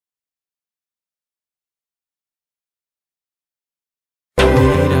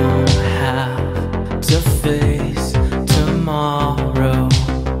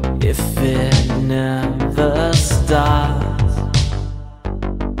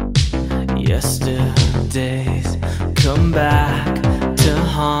Yesterdays come back to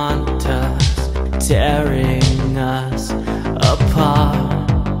haunt us, tearing us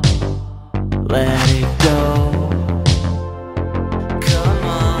apart. Let it go. Come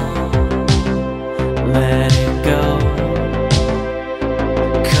on, let it go.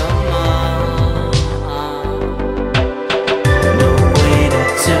 Come on. No way to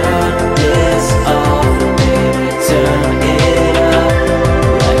turn this off, baby, turn it up.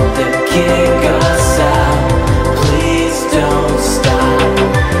 Let the kick us out, please don't stop.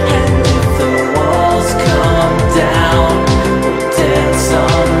 And if the walls come down, we'll dance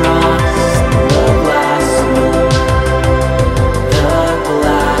on rocks. The glass moon, the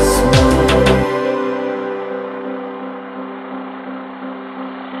glass moon.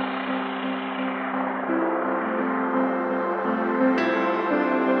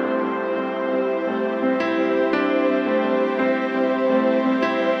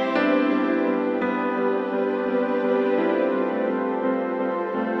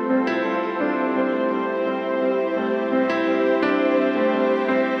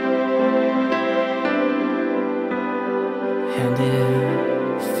 And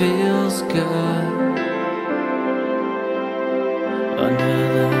it feels good under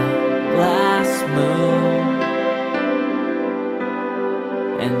the glass moon,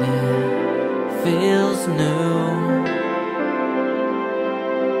 and it feels new.